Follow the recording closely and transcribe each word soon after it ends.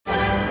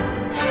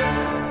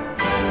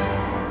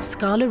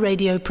Scala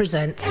Radio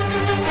presents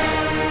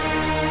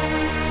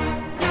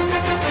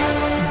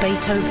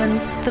Beethoven,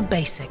 The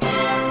Basics,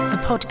 the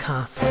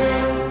podcast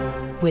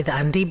with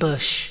Andy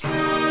Bush. Hi,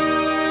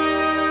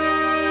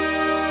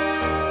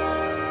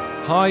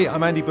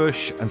 I'm Andy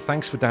Bush, and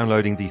thanks for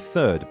downloading the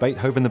third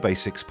Beethoven, The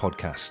Basics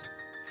podcast.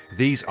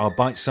 These are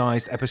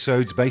bite-sized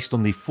episodes based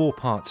on the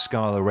four-part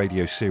Scala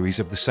radio series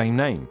of the same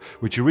name,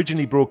 which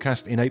originally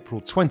broadcast in April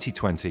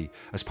 2020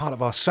 as part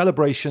of our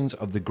celebrations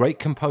of the great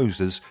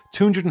composer's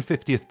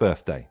 250th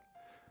birthday.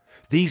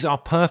 These are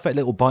perfect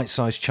little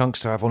bite-sized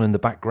chunks to have on in the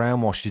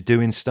background whilst you're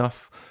doing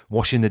stuff,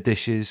 washing the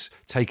dishes,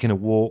 taking a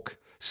walk,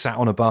 sat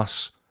on a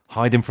bus,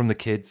 hiding from the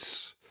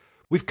kids.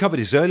 We've covered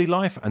his early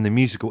life and the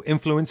musical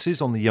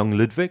influences on the young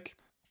Ludwig.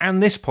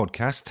 And this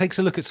podcast takes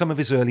a look at some of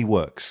his early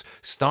works,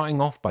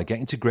 starting off by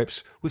getting to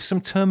grips with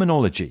some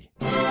terminology.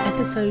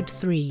 Episode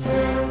 3,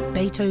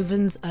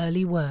 Beethoven's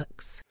Early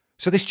Works.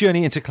 So this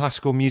journey into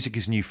classical music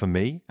is new for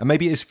me, and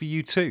maybe it is for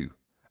you too.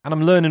 And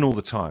I'm learning all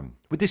the time.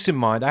 With this in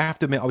mind, I have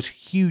to admit I was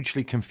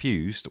hugely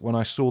confused when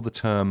I saw the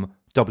term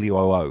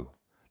WOO.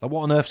 Like,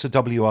 what on earth's a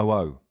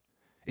WOO?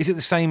 Is it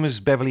the same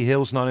as Beverly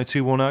Hills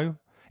 90210?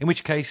 In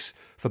which case,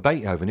 for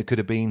Beethoven, it could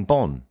have been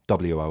Bonn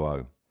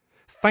WOO.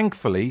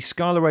 Thankfully,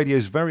 Scala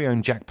Radio's very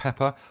own Jack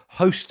Pepper,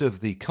 host of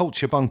the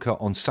Culture Bunker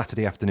on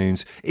Saturday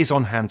afternoons, is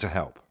on hand to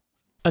help.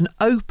 An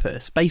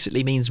opus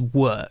basically means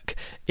work.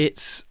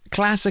 It's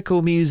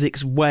classical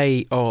music's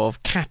way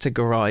of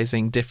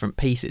categorising different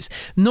pieces,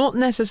 not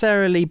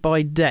necessarily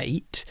by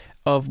date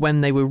of when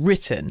they were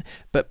written,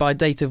 but by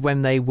date of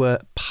when they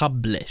were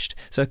published.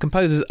 So a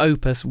composer's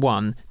opus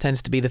 1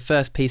 tends to be the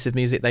first piece of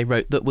music they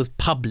wrote that was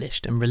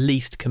published and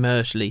released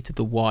commercially to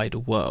the wider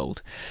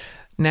world.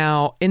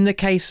 Now, in the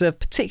case of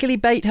particularly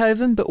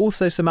Beethoven, but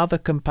also some other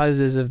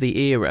composers of the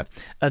era,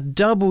 a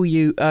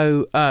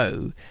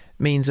WOO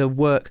means a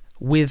work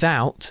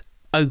without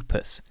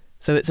opus.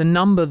 So it's a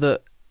number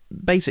that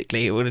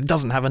basically it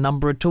doesn't have a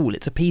number at all.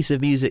 It's a piece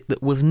of music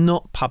that was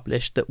not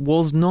published, that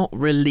was not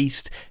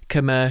released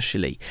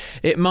commercially.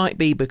 It might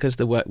be because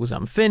the work was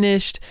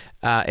unfinished.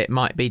 It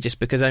might be just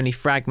because only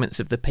fragments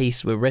of the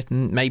piece were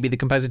written. Maybe the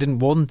composer didn't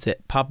want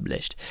it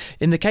published.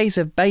 In the case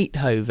of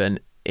Beethoven,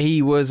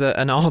 he was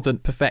an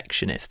ardent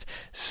perfectionist.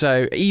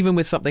 So even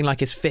with something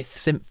like his Fifth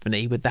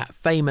Symphony, with that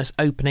famous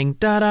opening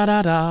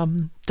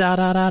da-da-da-dum,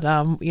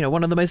 da-da-da-dum,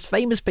 one of the most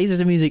famous pieces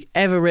of music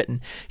ever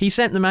written, he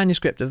sent the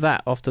manuscript of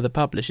that off to the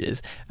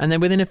publishers, and then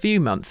within a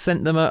few months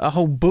sent them a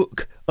whole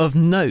book of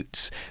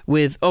notes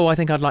with, I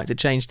think I'd like to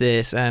change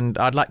this, and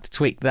I'd like to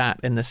tweak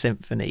that in the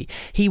symphony.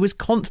 He was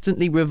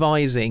constantly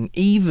revising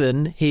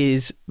even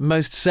his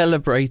most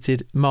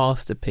celebrated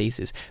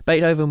masterpieces.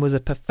 Beethoven was a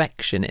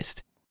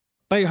perfectionist.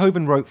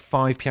 Beethoven wrote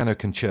 5 piano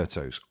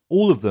concertos,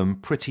 all of them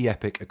pretty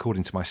epic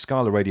according to my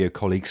Scala Radio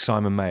colleague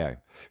Simon Mayo,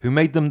 who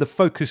made them the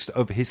focus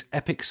of his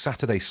epic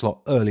Saturday slot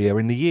earlier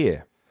in the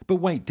year. But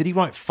wait, did he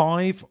write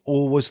 5,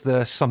 or was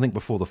there something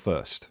before the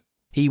first?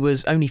 He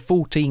was only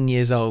 14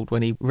 years old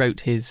when he wrote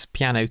his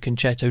piano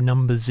concerto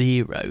number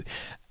 0.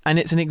 And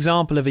it's an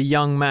example of a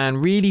young man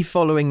really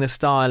following the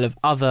style of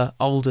other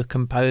older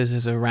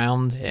composers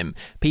around him,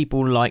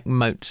 people like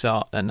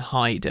Mozart and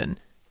Haydn.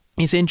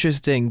 It's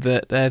interesting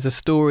that there's a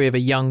story of a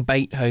young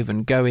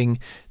Beethoven going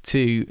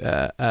to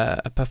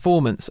a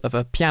performance of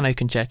a piano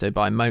concerto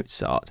by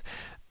Mozart.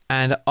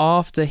 And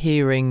after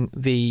hearing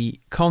the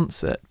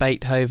concert,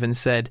 Beethoven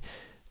said,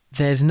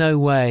 "There's no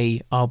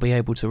way I'll be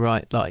able to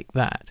write like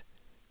that."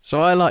 So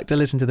I like to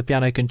listen to the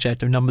piano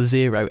concerto number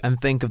 0 and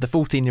think of the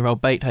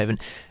 14-year-old Beethoven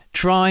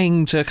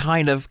trying to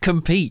kind of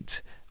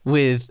compete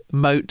with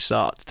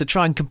Mozart, to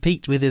try and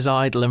compete with his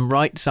idol and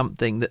write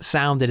something that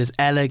sounded as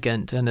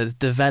elegant and as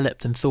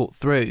developed and thought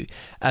through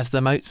as the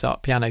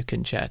Mozart piano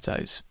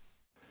concertos.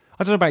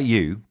 I don't know about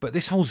you, but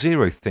this whole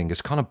 0 thing has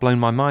kind of blown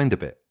my mind a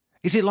bit.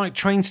 Is it like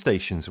train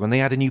stations when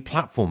they add a new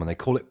platform and they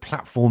call it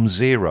Platform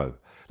 0,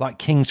 like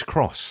King's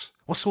Cross?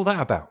 What's all that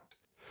about?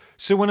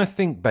 So when I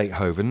think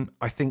Beethoven,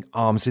 I think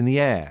arms in the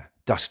air,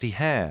 dusty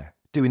hair,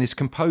 doing his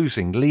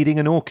composing, leading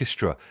an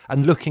orchestra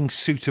and looking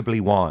suitably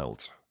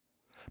wild.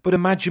 But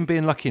imagine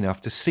being lucky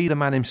enough to see the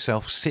man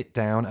himself sit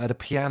down at a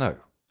piano.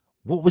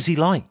 What was he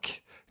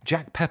like?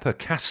 Jack Pepper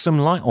casts some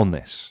light on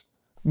this.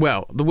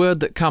 Well, the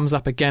word that comes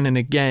up again and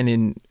again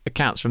in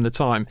accounts from the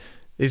time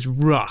is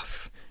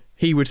rough.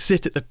 He would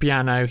sit at the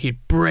piano,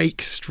 he'd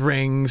break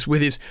strings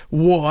with his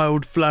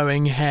wild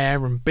flowing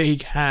hair and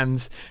big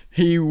hands.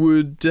 He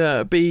would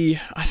be,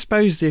 I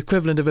suppose, the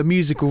equivalent of a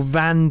musical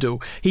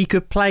vandal. He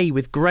could play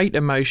with great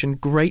emotion,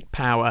 great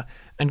power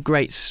and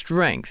great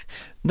strength.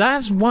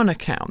 That's one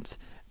account.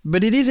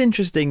 But it is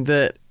interesting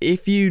that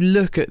if you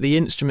look at the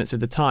instruments of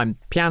the time,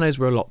 pianos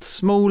were a lot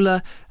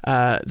smaller,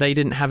 they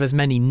didn't have as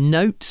many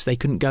notes, they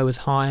couldn't go as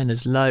high and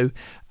as low,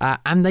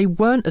 and they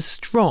weren't as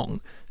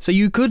strong. So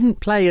you couldn't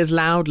play as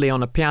loudly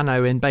on a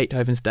piano in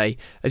Beethoven's day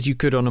as you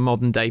could on a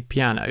modern day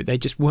piano. They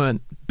just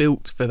weren't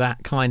built for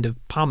that kind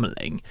of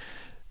pummeling.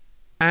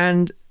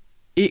 And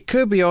it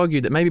could be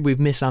argued that maybe we've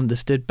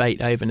misunderstood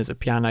Beethoven as a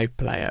piano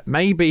player.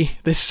 Maybe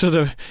this sort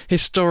of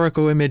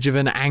historical image of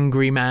an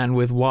angry man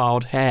with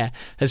wild hair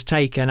has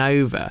taken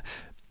over.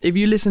 If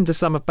you listen to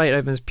some of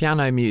Beethoven's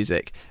piano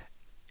music,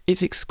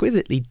 it's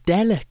exquisitely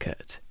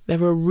delicate.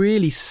 There are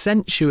really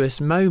sensuous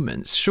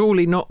moments,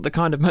 surely not the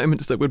kind of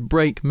moments that would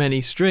break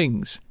many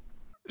strings.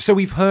 So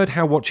we've heard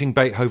how watching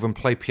Beethoven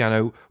play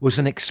piano was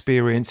an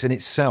experience in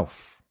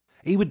itself.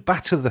 He would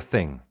batter the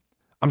thing.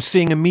 I'm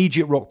seeing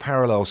immediate rock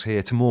parallels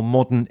here to more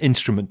modern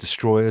instrument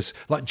destroyers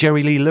like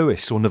Jerry Lee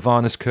Lewis or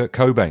Nirvana's Kurt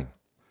Cobain.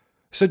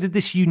 So did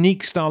this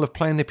unique style of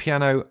playing the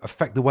piano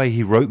affect the way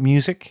he wrote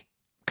music?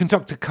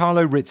 Conductor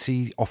Carlo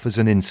Rizzi offers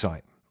an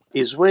insight.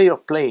 His way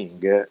of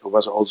playing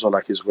was also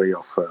like his way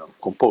of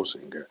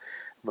composing. It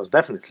was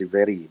definitely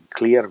very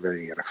clear,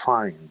 very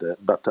refined,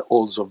 but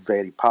also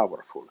very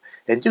powerful.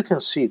 And you can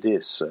see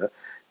this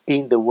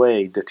in the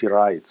way that he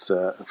writes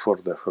for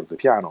the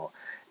piano.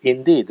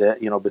 Indeed,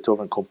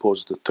 Beethoven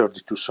composed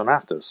 32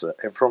 sonatas,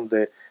 and from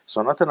the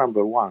sonata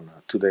number 1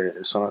 to the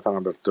sonata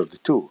number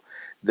 32,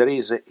 there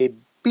is a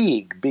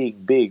big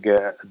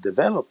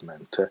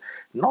development,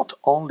 not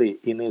only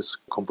in his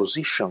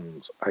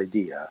compositions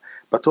idea,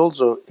 but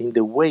also in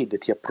the way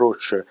that he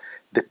approached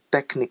the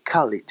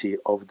technicality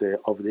of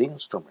the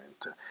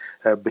instrument.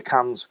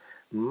 Becomes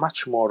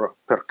much more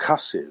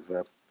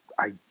percussive.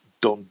 I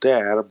don't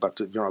dare, but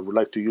I would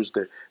like to use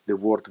the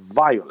word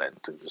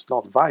violent. It's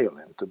not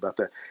violent, but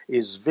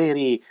is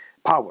very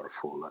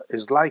powerful.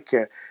 It's like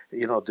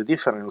the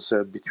difference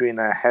between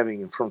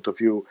having in front of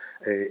you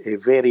a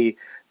very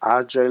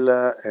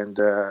agile and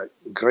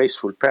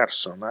graceful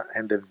person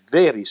and a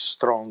very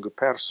strong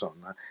person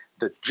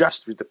that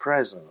just with the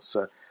presence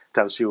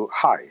tells you,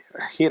 "Hi,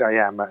 here I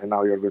am, and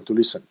now you're going to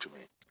listen to me."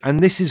 And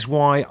this is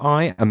why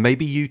I, and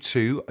maybe you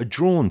too, are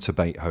drawn to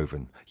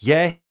Beethoven.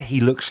 Yeah,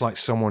 he looks like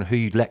someone who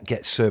you'd let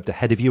get served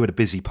ahead of you at a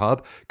busy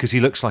pub because he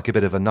looks like a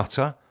bit of a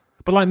nutter.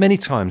 But like many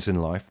times in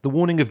life, the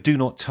warning of do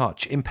not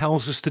touch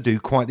impels us to do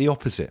quite the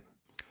opposite.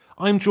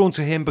 I'm drawn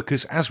to him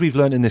because, as we've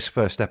learned in this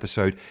first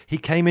episode, he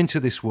came into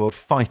this world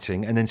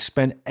fighting and then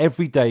spent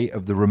every day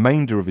of the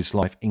remainder of his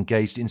life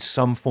engaged in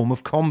some form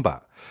of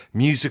combat.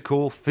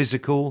 Musical,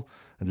 physical,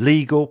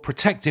 legal,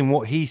 protecting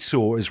what he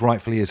saw as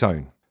rightfully his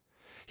own.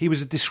 He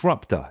was a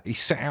disruptor. He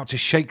set out to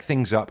shake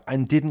things up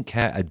and didn't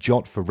care a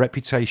jot for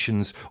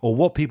reputations or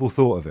what people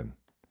thought of him.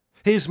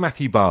 Here's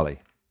Matthew Barley.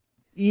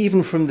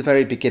 Even from the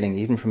very beginning,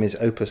 even from his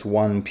Opus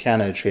 1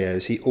 piano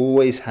trios, he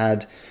always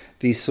had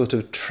these sort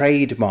of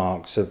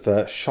trademarks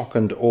of shock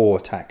and awe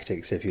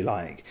tactics, if you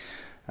like.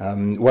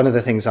 One of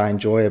the things I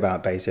enjoy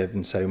about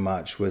Beethoven so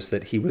much was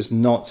that he was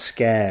not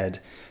scared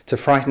to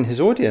frighten his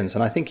audience,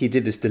 and I think he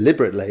did this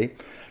deliberately.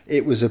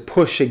 It was a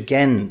push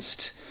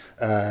against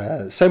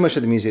so much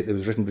of the music that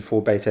was written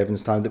before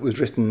Beethoven's time that was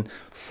written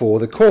for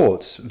the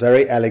courts.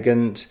 Very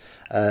elegant,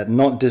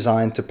 not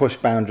designed to push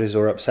boundaries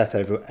or upset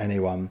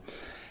anyone.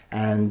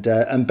 And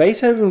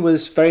Beethoven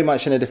was very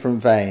much in a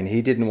different vein.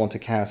 He didn't want to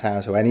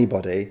kowtow to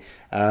anybody,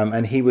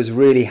 and he was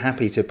really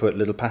happy to put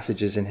little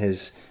passages in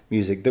his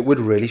music that would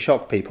really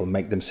shock people,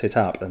 make them sit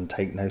up and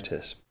take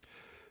notice.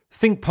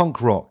 Think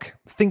punk rock,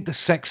 think the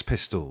Sex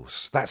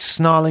Pistols, that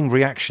snarling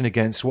reaction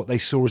against what they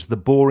saw as the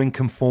boring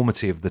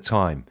conformity of the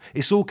time.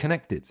 It's all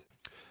connected.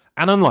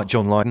 And unlike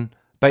John Lydon,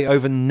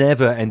 Beethoven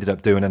never ended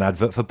up doing an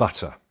advert for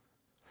butter.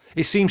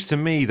 It seems to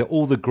me that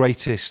all the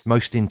greatest,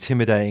 most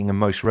intimidating and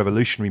most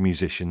revolutionary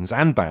musicians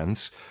and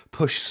bands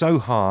pushed so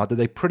hard that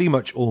they pretty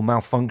much all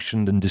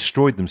malfunctioned and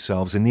destroyed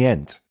themselves in the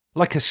end.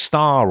 Like a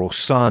star or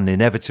sun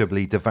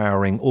inevitably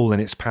devouring all in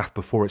its path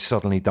before it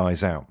suddenly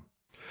dies out.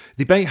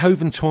 The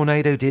Beethoven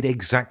tornado did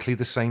exactly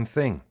the same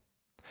thing.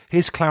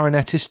 Here's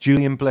clarinetist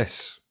Julian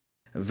Bliss.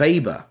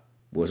 Weber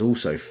was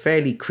also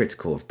fairly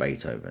critical of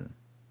Beethoven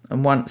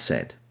and once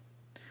said,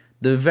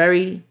 "The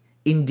very,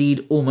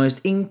 indeed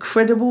almost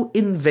incredible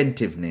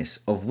inventiveness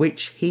of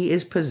which he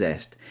is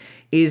possessed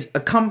is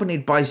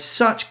accompanied by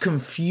such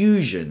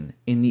confusion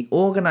in the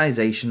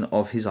organisation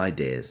of his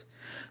ideas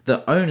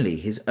that only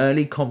his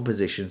early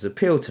compositions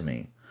appeal to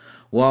me,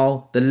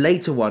 while the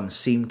later ones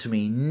seem to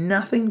me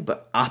nothing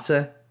but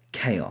utter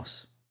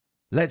chaos."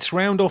 Let's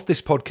round off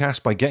this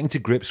podcast by getting to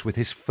grips with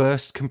his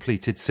first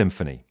completed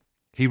symphony.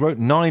 He wrote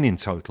 9 in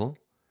total,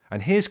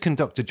 and here's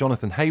conductor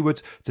Jonathan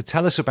Hayward to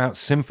tell us about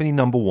Symphony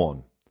No.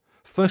 1,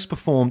 first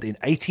performed in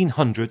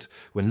 1800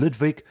 when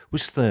Ludwig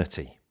was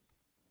 30.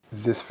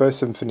 This first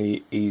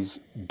symphony is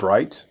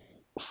bright,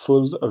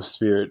 full of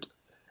spirit,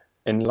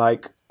 and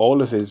like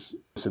all of his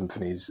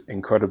symphonies,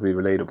 incredibly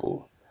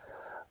relatable.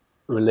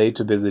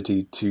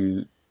 Relatability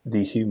to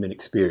the human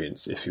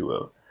experience, if you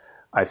will.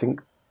 I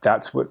think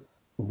that's what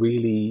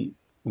really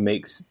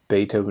makes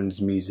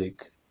Beethoven's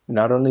music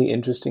not only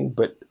interesting,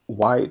 but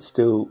why it's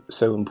still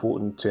so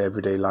important to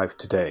everyday life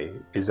today,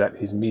 is that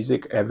his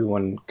music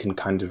everyone can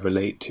kind of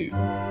relate to.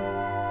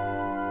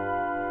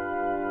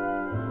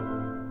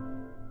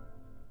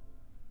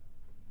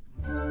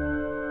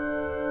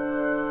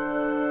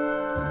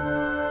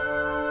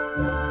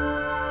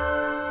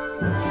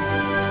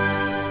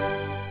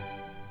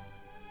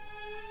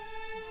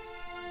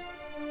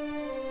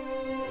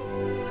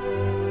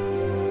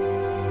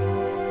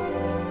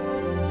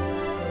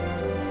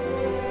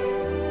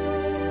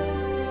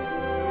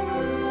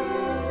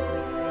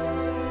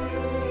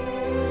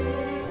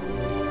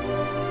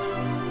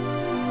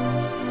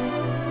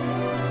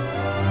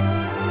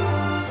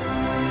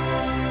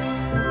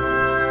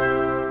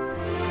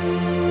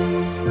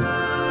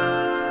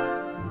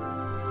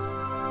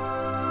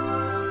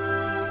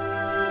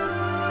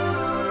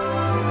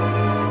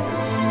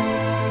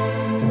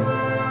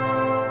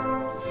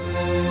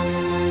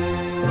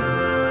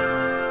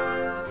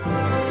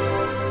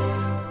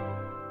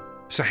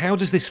 So how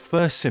does this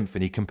first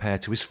symphony compare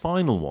to his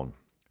final one?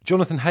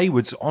 Jonathan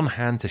Hayward's on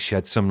hand to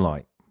shed some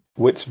light.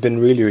 What's been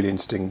really, really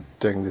interesting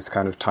during this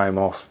kind of time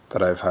off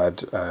that I've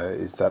had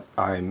is that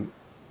I'm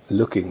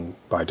looking,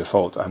 by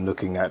default, I'm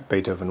looking at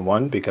Beethoven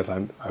 1 because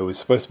I was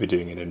supposed to be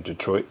doing it in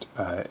Detroit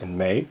in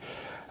May.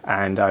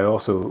 And I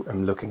also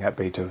am looking at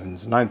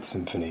Beethoven's Ninth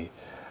Symphony,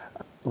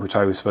 which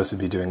I was supposed to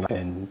be doing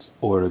in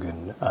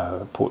Oregon,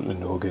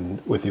 Portland,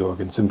 Oregon, with the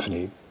Oregon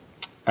Symphony.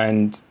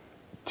 And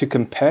to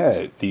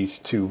compare these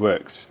two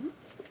works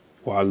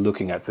while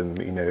looking at them,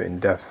 in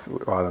depth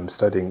while I'm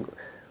studying,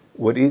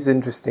 what is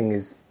interesting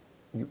is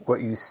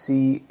what you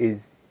see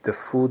is the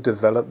full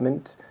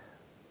development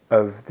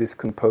of this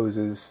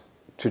composer's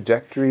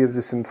trajectory of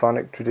the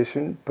symphonic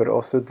tradition, but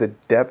also the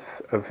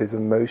depth of his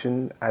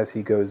emotion as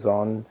he goes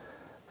on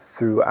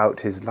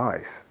throughout his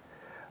life.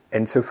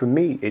 And so for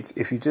me, it's,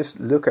 if you just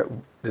look at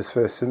this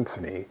first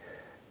symphony,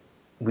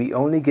 we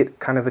only get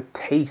kind of a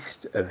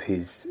taste of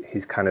his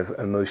kind of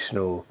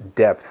emotional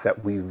depth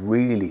that we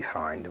really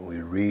find and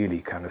we really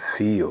kind of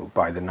feel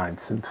by the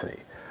Ninth Symphony.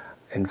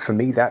 And for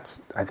me,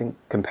 that's, I think,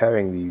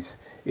 comparing these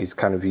is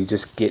kind of, you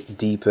just get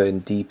deeper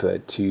and deeper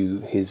to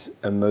his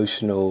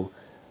emotional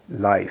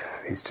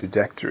life, his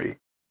trajectory.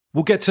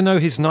 We'll get to know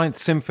his Ninth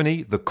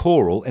Symphony, the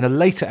choral, in a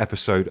later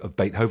episode of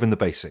Beethoven the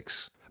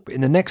Basics. But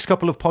in the next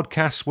couple of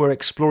podcasts, we're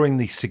exploring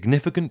the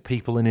significant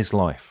people in his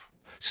life,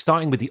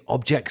 starting with the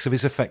objects of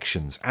his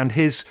affections and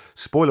his,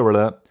 spoiler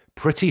alert,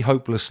 pretty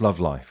hopeless love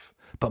life.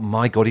 But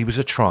my God, he was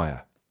a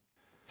trier.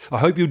 I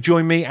hope you'll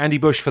join me, Andy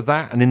Bush, for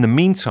that. And in the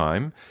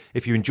meantime,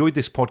 if you enjoyed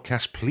this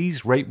podcast,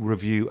 please rate,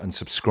 review and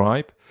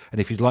subscribe.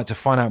 And if you'd like to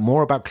find out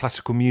more about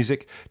classical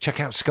music, check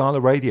out Scala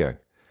Radio.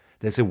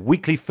 There's a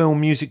weekly film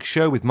music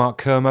show with Mark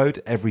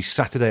Kermode every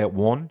Saturday at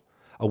 1,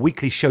 a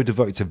weekly show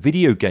devoted to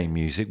video game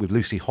music with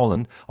Lucy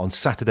Holland on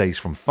Saturdays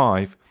from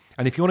 5.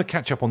 And if you want to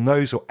catch up on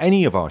those or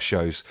any of our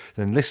shows,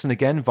 then listen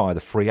again via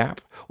the free app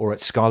or at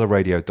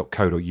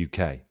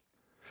scalaradio.co.uk.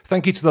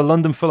 Thank you to the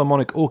London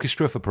Philharmonic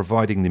Orchestra for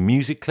providing the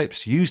music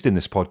clips used in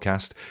this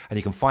podcast, and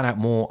you can find out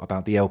more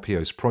about the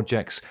LPO's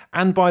projects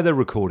and buy their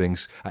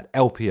recordings at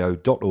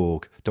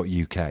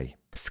lpo.org.uk.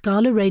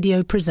 Scala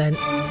Radio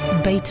presents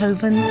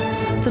Beethoven,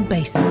 the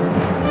Basics,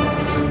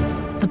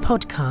 the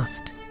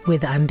podcast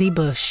with Andy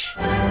Bush.